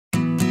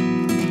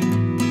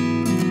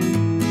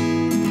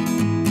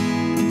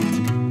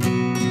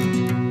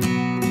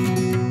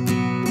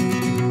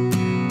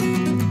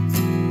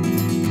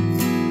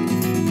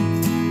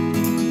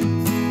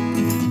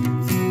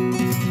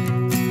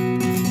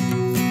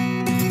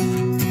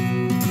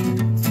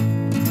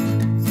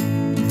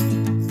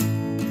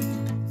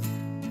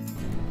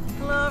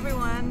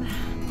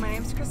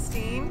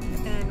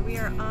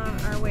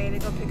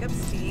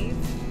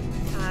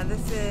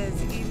is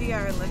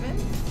EVR Living,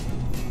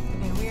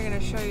 and we are going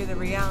to show you the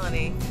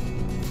reality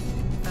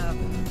of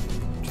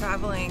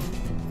traveling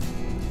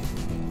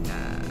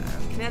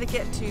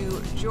Connecticut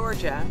to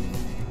Georgia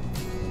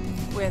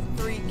with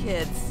 3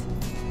 kids,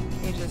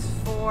 ages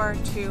 4,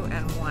 2,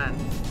 and 1.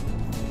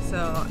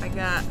 So I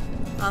got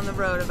on the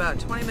road about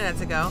 20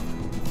 minutes ago,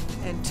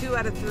 and 2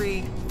 out of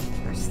 3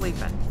 are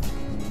sleeping.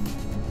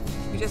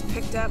 We just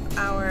picked up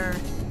our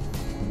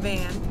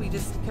van. We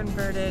just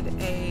converted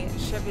a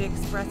Chevy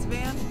Express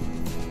van,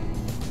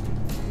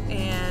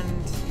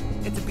 and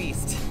it's a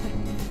beast.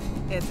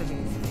 It's a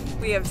beast.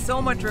 We have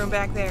so much room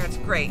back there, it's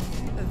great.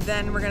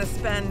 Then we're gonna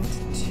spend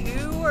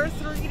 2 or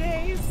 3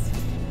 days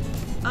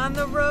on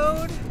the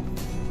road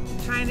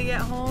trying to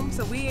get home.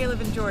 So we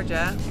live in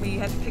Georgia. We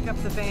had to pick up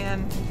the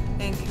van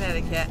in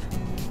Connecticut.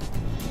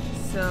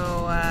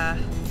 So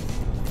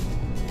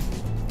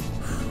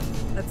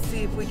let's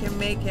see if we can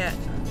make it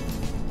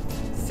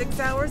 6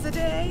 hours a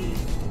day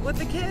with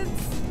the kids.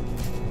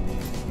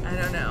 I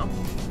don't know.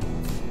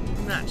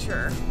 I'm not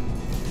sure.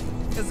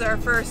 This is our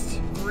first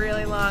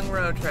really long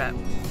road trip.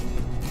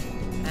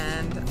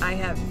 And I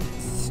have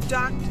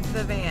stocked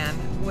the van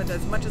with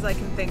as much as I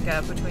can think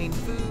of, between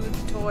food,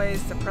 toys,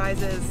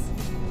 surprises,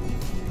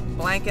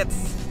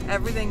 blankets,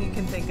 everything you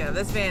can think of.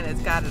 This van has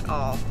got it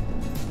all.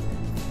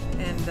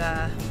 And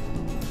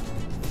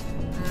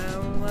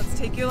let's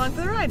take you along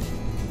for the ride.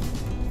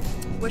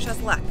 Wish us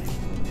luck.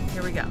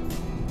 Here we go.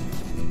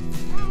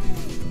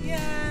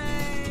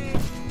 Yay!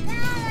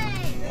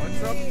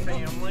 What's up,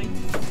 family?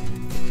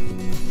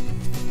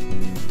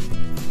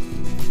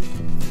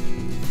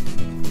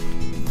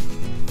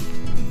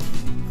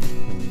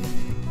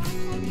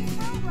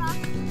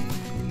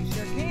 You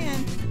sure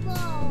can.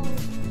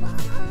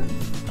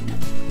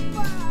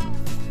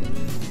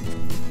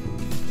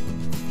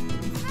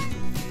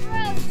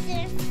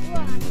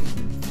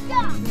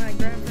 You wanna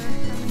grab her?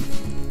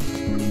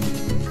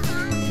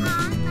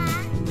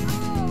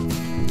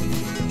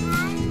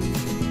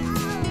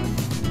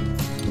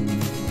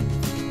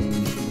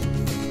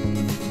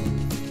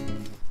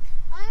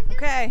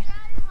 Okay,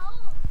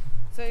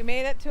 so we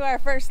made it to our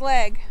first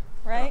leg,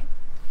 right?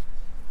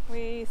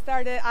 I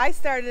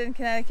started in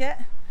Connecticut,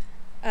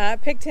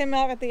 picked him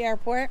up at the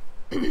airport,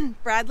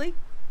 Bradley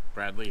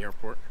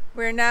Airport.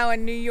 We're now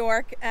in New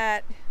York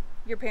at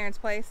your parents'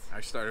 place.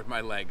 I started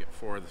my leg at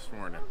 4 this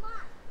morning.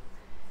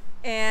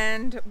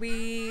 And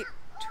we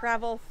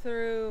travel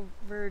through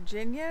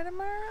Virginia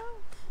tomorrow?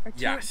 Or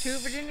Yes. to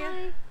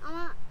Virginia?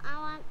 I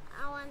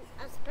want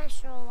a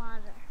special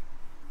water.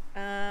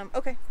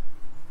 Okay.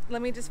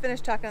 Let me just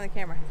finish talking on the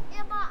camera.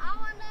 Yeah, but I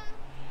want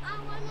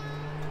purple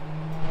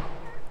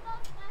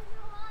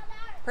special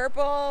water.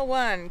 Purple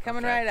 1,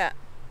 coming Okay. right up.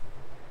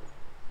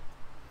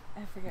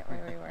 I forget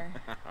where we were.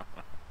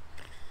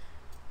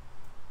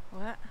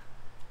 What?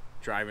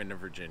 Driving to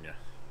Virginia.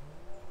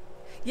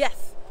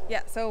 Yes.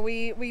 Yeah, so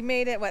we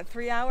made it, what,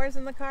 3 hours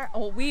in the car?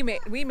 Oh, we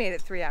made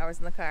it 3 hours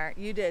in the car.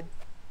 You did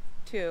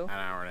 2. An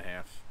hour and a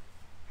half.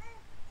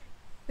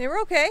 They were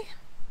okay.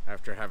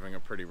 After having a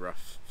pretty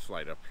rough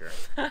flight up here.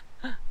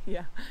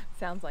 Yeah,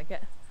 sounds like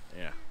it.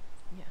 Yeah.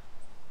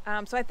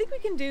 Yeah. So I think we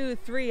can do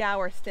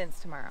 3-hour stints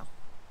tomorrow.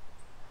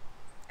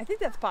 I think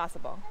that's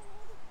possible.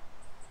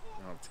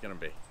 No, it's gonna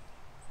be.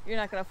 You're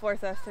not going to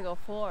force us to go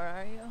 4,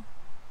 are you?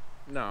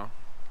 No.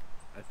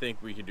 I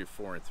think we could do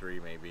 4 and 3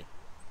 maybe.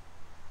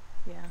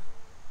 Yeah.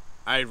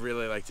 I'd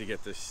really like to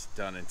get this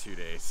done in 2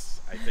 days.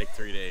 I think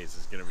 3 days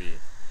is gonna be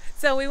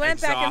So we went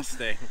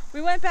exhausting.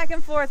 back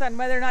and forth on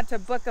whether or not to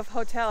book a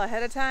hotel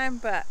ahead of time,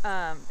 but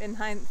in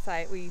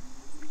hindsight we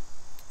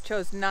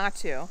chose not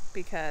to,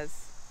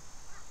 because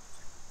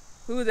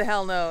who the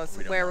hell knows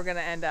where we're going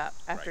to end up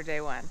after day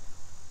 1.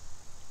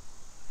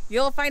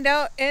 You'll find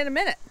out in a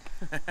minute.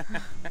 All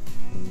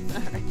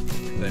right.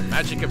 The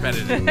magic of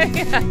editing.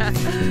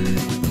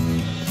 Yeah.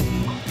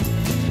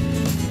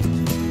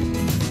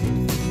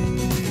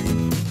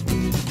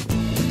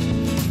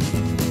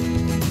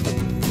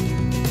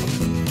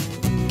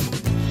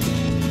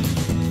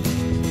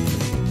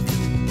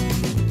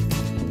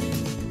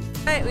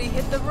 We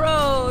hit the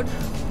road,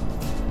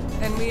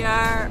 and we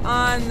are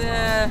on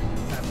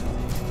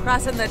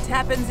crossing the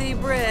Tappan Zee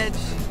Bridge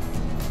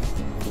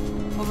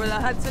over the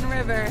Hudson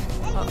River.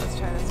 Oh, let's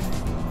try this one.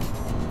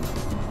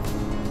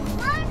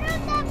 Look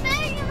at the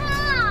big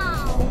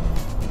house.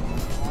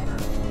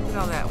 Look at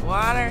all that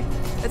water.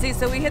 Let's see,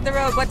 so we hit the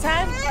road, what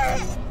time?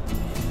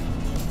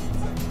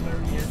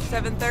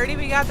 7:30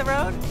 we got the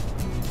road.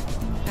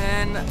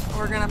 And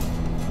we're gonna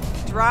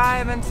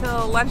drive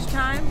until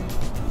lunchtime.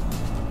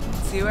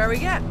 See where we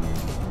get.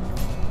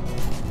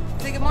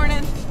 Say good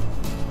morning.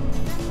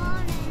 Good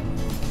morning.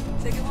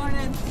 Say good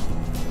morning.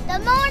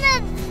 Good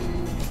morning.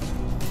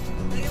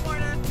 Say good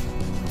morning.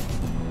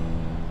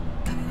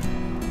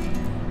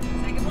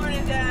 Say good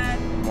morning, Dad.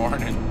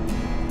 Morning.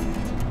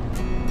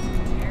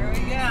 Here we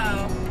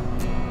go.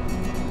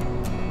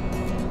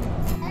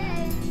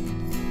 Hey.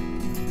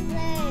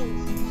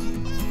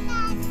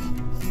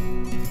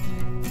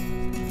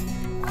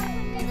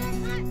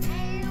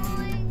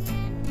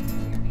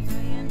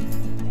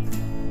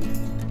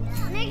 Please.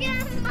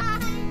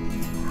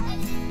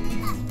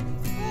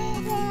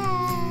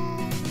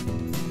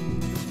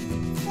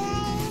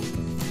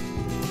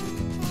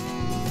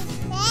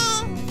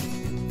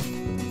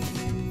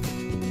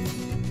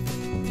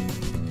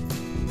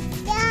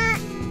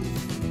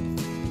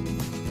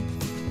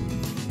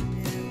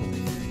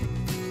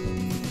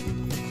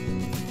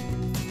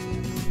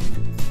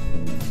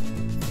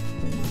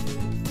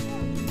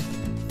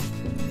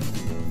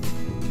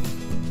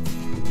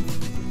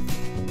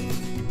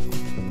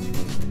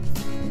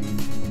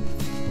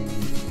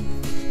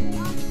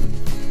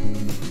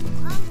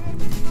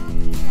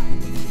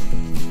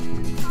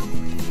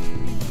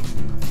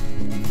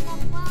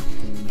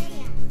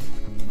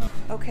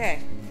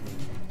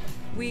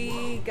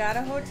 at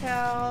a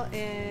hotel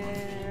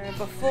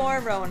before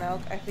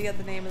Roanoke. I forget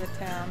the name of the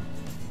town.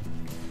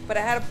 But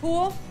I had a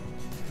pool.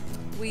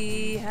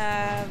 We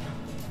have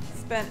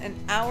spent an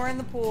hour in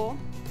the pool.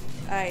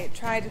 I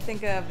tried to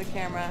think of the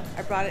camera.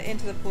 I brought it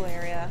into the pool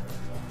area.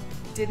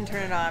 Didn't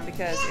turn it on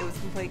because it was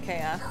complete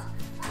chaos.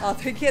 All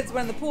 3 kids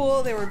went in the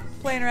pool. They were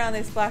playing around.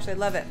 They splashed. I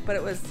love it. But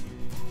it was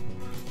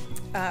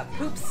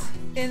poops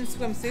in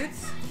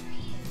swimsuits,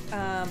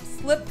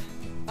 slip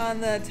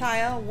on the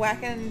tile,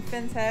 whacking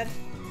Finn's head,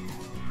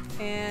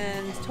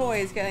 and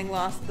toys getting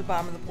lost at the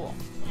bottom of the pool.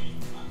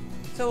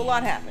 So a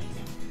lot happened.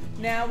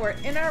 Now we're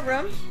in our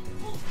room.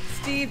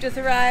 Steve just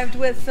arrived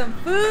with some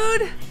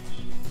food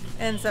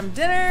and some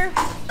dinner.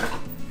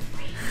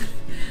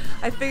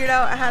 I figured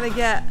out how to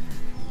get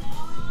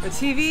the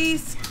TV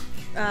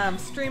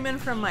streaming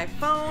from my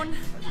phone.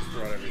 I just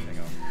brought everything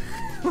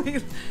up. We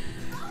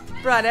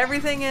brought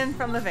everything in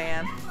from the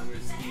van. It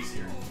was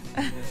easier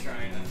than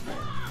trying to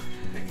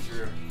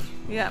picture.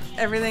 Yep,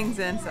 everything's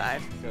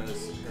inside.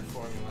 Because your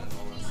formula and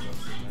all that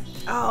stuff's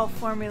in there. Oh,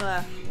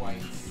 formula.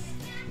 Whites.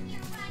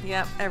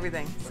 Yep,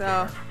 everything.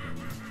 So.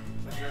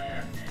 Look at your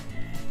hair.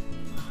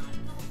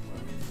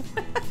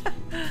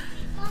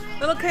 A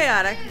little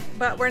chaotic,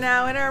 but we're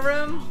now in our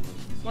room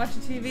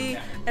watching TV,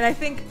 and I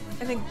think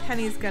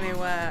Penny's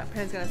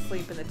gonna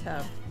sleep in the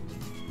tub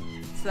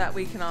so that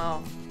we can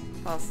all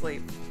fall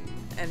asleep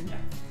and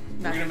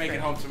We're gonna make it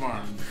home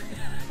tomorrow.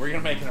 We're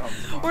gonna make it home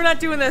tomorrow. We're not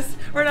doing this.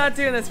 We're not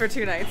doing this for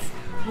 2 nights.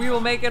 We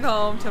will make it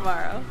home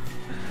tomorrow.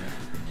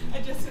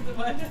 I just did the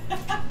one.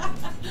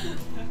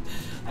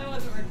 I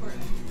wasn't recording.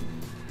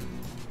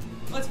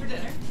 What's for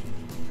dinner?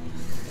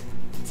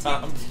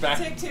 Tom's back.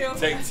 Take 2.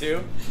 Take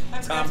 2.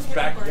 I'm Tom's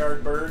back to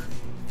backyard bird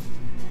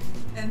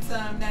and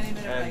some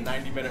 90-minute and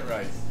rice. 90-minute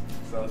rice.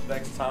 So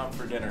thanks, Tom,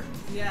 for dinner.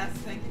 Yes,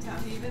 thank you,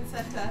 Tom. He even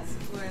sent us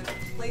with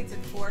plates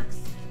and forks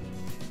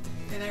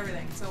and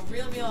everything. So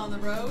real meal on the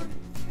road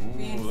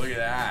Ooh, look at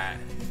that.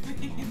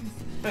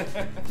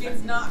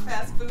 means not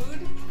fast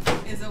food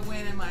is a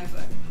win in my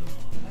book.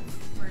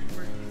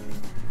 We're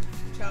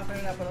chopping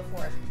it up with a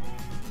fork.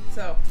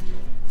 So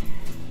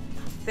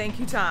thank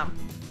you, Tom.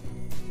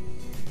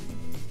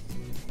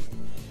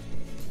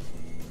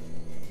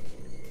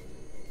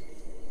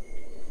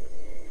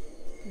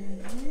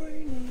 Good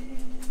morning.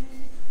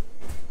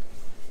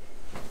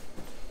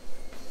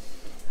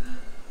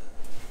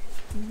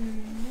 Good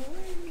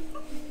morning.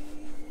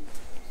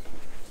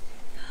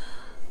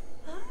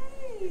 Hi.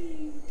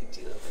 Did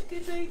you have a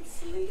good night's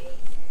sleep?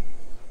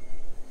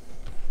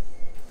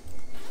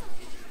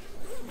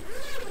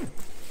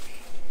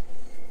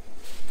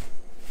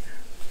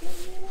 Good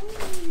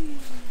morning.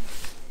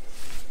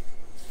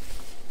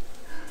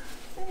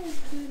 Oh,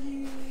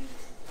 goodness.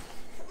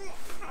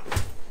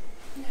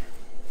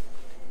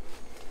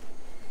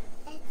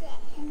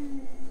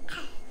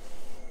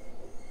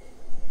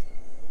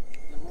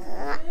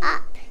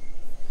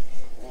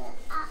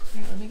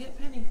 Here, let me get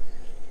Penny.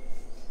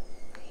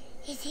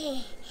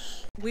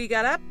 We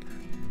got up,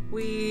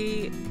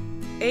 we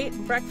ate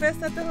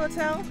breakfast at the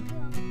hotel,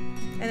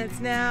 and it's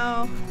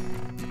now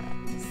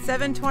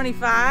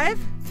 7:25.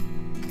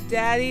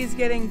 Daddy's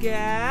getting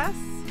gas.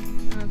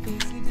 I don't know if you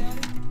see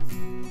Daddy.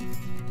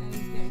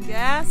 Daddy's getting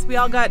gas. We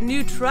all got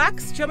new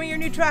trucks. Show me your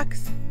new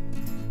trucks.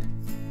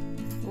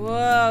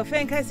 Whoa,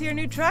 Finn, can I see your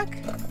new truck?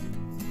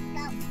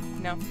 No.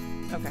 No?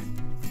 Okay.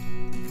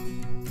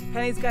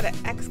 Penny's got an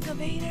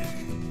excavator.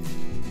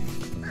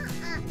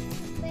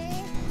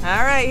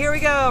 All right, here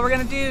we go. We're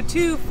gonna do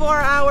 2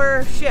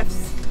 4-hour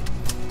shifts.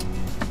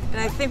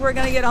 And I think we're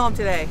gonna get home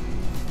today.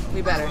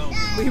 We better.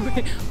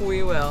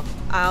 We will.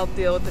 I'll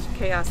deal with the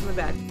chaos in the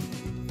bed.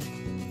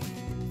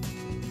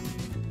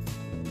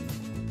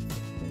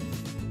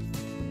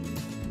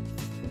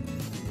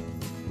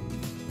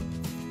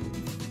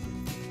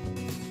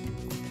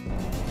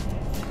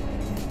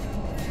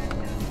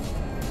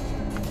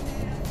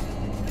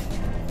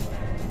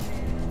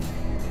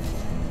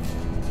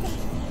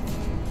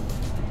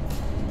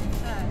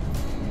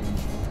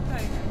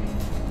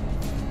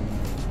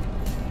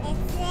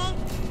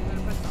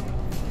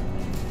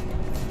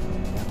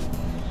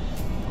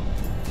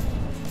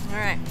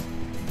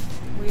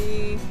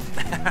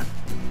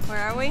 Where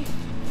are we?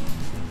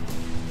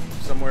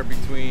 Somewhere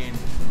between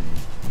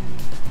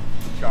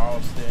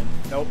Charleston,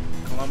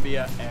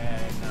 Columbia,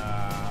 and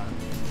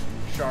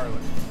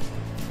Charlotte.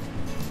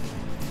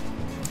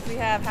 We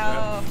have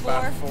about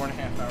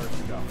 4.5 hours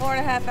to go.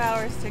 4.5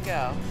 hours to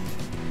go.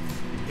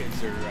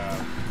 Kids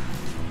are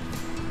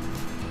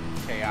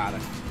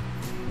chaotic.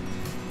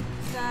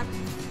 Stop.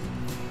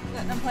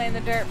 Letting them play in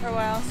the dirt for a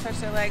while, stretch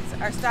their legs.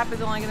 Our stop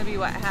is only going to be,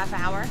 what, a half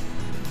hour?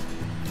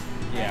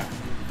 Yeah.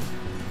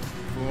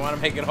 If we want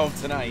to make it home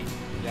tonight,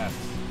 yes.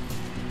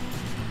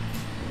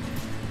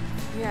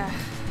 Yeah.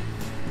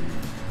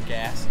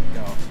 Gas and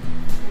go.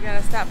 We got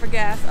to stop for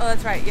gas. Oh,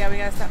 that's right. Yeah, we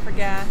got to stop for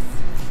gas.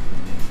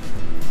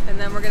 And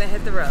then we're going to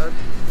hit the road.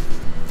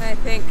 And I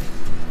think...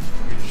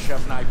 We're going to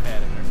shove an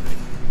iPad in there.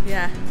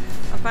 Yeah.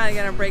 I'm finally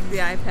going to break the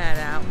iPad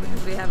out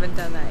because we haven't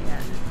done that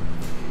yet.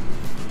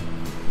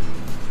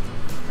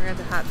 We're going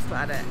to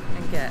hotspot it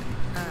and get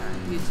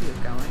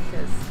YouTube going,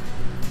 because,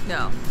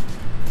 no,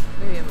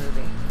 maybe a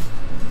movie.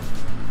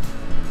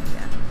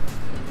 Yeah.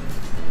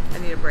 I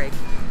need a break.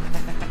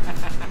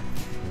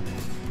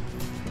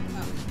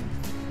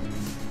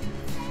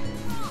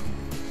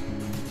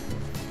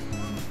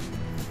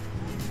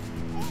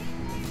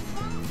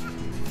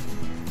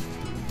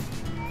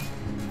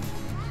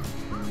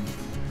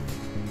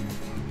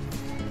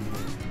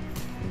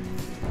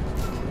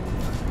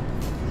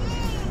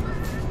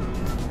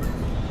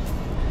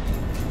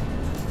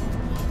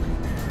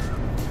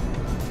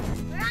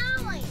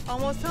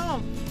 Almost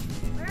home.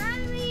 Where are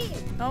we?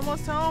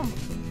 Almost home.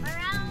 Where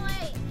are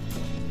we?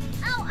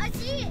 Oh, I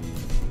see it.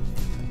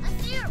 I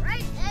see it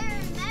right there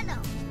in the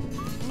meadow.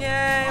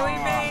 Yay, we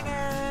made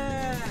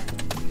it.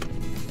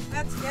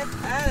 Let's get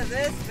out of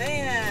this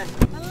van.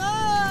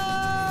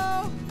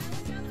 Hello.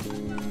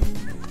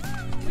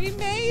 We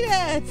made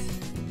it.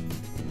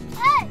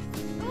 Hey,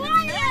 who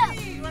are you?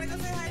 Maddie, you want to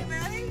go say hi to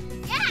Maddie?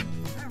 Yeah.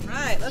 All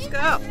right, let's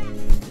go.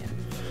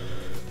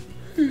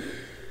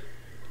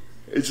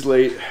 It's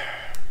late.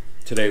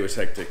 Today was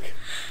hectic.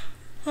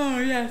 Oh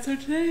yeah, so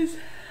today's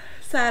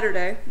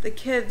Saturday. The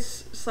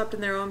kids slept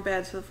in their own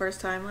beds for the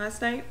first time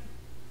last night.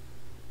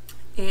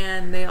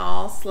 And they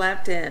all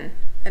slept in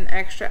an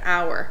extra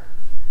hour.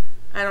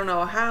 I don't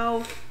know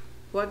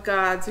what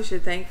gods we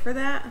should thank for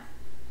that,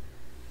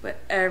 but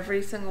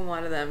every single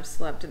one of them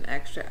slept an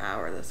extra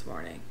hour this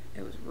morning.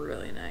 It was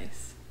really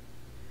nice.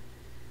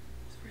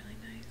 It was really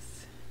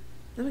nice.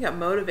 Then we got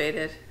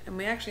motivated and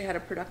we actually had a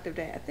productive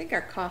day. I think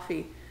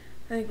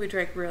we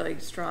drank really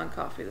strong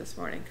coffee this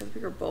morning because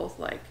we were both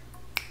like,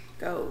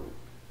 go.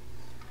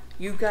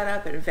 You got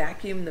up and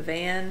vacuumed the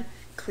van,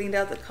 cleaned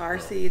out the car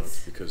seats.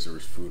 That's because there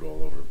was food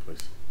all over the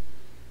place.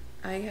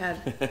 I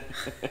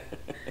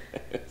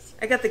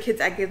got the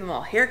kids, I gave them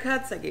all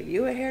haircuts. I gave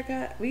you a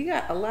haircut. We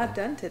got a lot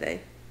done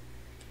today.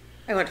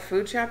 I went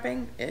food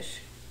shopping-ish.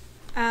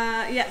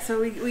 Yeah,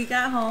 so we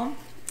got home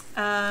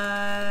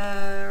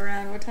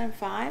around what time?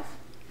 5?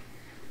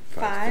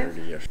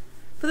 5:30, yes.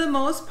 For the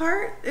most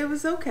part, it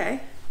was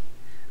okay.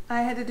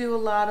 I had to do a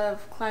lot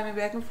of climbing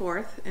back and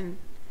forth and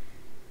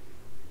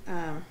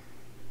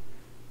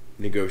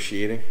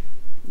Negotiating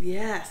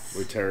yes.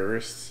 with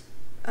terrorists.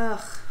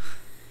 Ugh.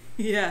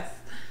 Yes.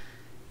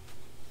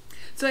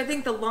 So I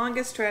think the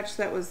longest stretch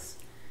that was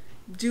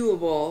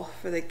doable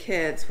for the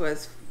kids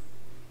was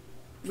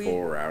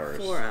 4 hours.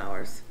 4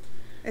 hours.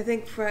 I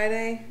think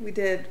Friday we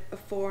did a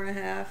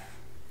 4.5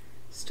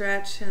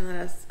 stretch and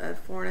then a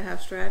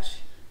 4.5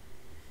 stretch.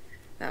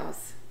 That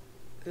was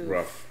oof.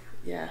 Rough.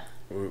 Yeah.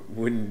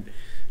 Wouldn't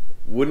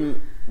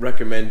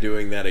recommend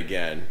doing that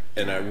again,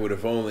 and I would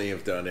have only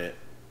have done it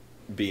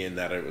being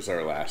that it was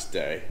our last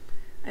day.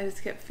 I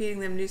just kept feeding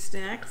them new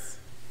snacks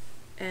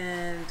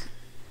and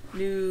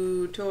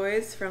new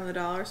toys from the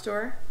dollar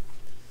store.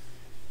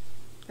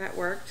 That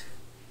worked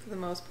for the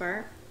most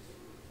part.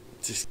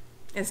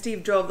 And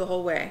Steve drove the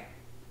whole way.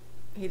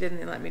 He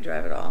didn't let me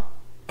drive at all.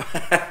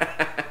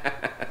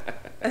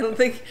 I don't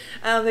think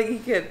he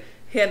could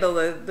handle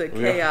the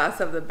chaos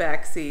of the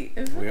back seat.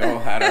 We all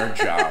had our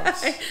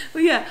jobs.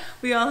 Well, yeah,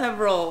 we all have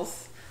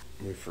roles.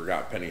 We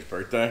forgot Penny's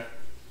birthday.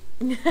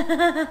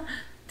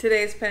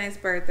 Today's Penny's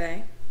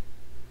birthday.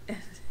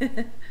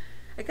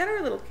 I got her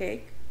a little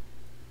cake.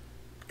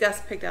 Gus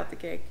picked out the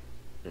cake.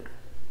 Yeah.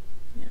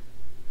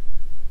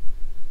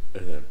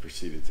 And then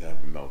proceeded to have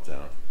a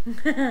meltdown.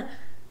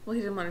 Well,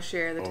 he didn't want to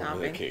share the over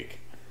topping. the cake.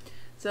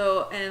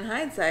 So, in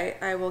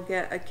hindsight, I will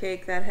get a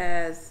cake that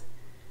has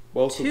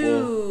Multiple.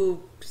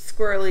 2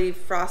 squirrely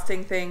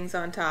frosting things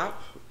on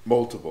top.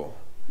 Multiple.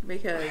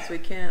 Because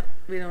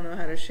we don't know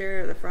how to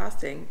share the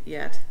frosting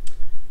yet.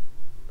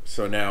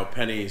 So now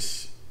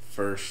Penny's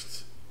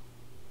first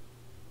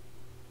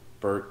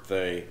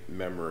birthday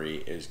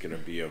memory is going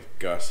to be of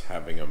Gus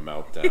having a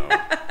meltdown.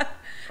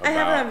 I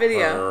have it on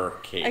video. Her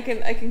cake.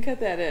 I can cut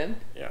that in.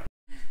 Yeah.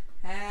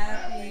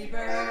 Happy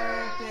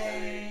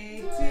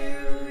birthday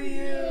to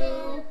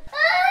you.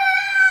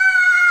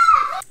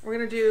 We're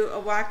gonna do a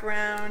walk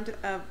around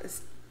of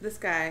this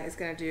guy is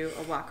gonna do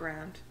a walk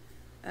around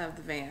of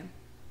the van.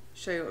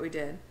 Show you what we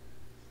did.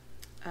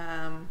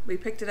 We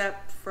picked it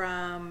up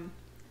from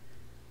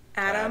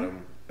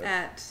Adam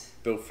at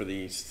Built for the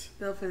East.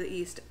 Built for the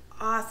East.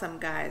 Awesome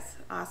guys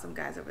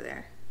over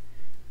there.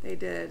 They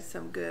did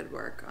some good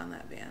work on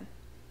that van.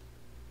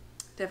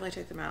 Definitely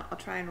check them out. I'll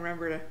try and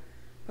remember to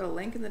put a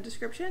link in the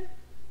description.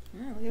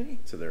 Oh, look at me.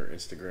 To their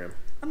Instagram.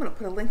 I'm gonna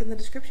put a link in the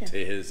description.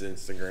 To his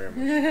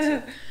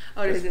Instagram.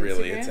 Oh, to his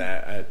really,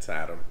 Instagram? it's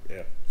Adam.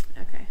 Yeah.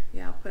 Okay.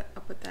 Yeah,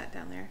 I'll put that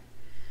down there.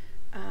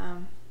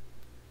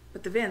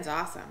 But the van's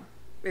awesome.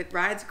 It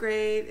rides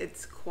great.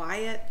 It's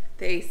quiet.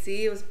 The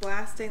AC was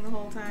blasting the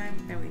whole time,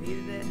 and we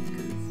needed it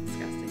because it's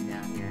disgusting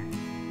down here.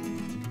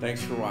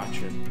 Thanks for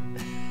watching.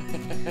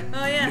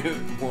 Oh yeah.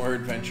 More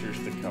adventures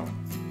to come.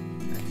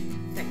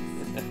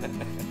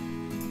 Thanks.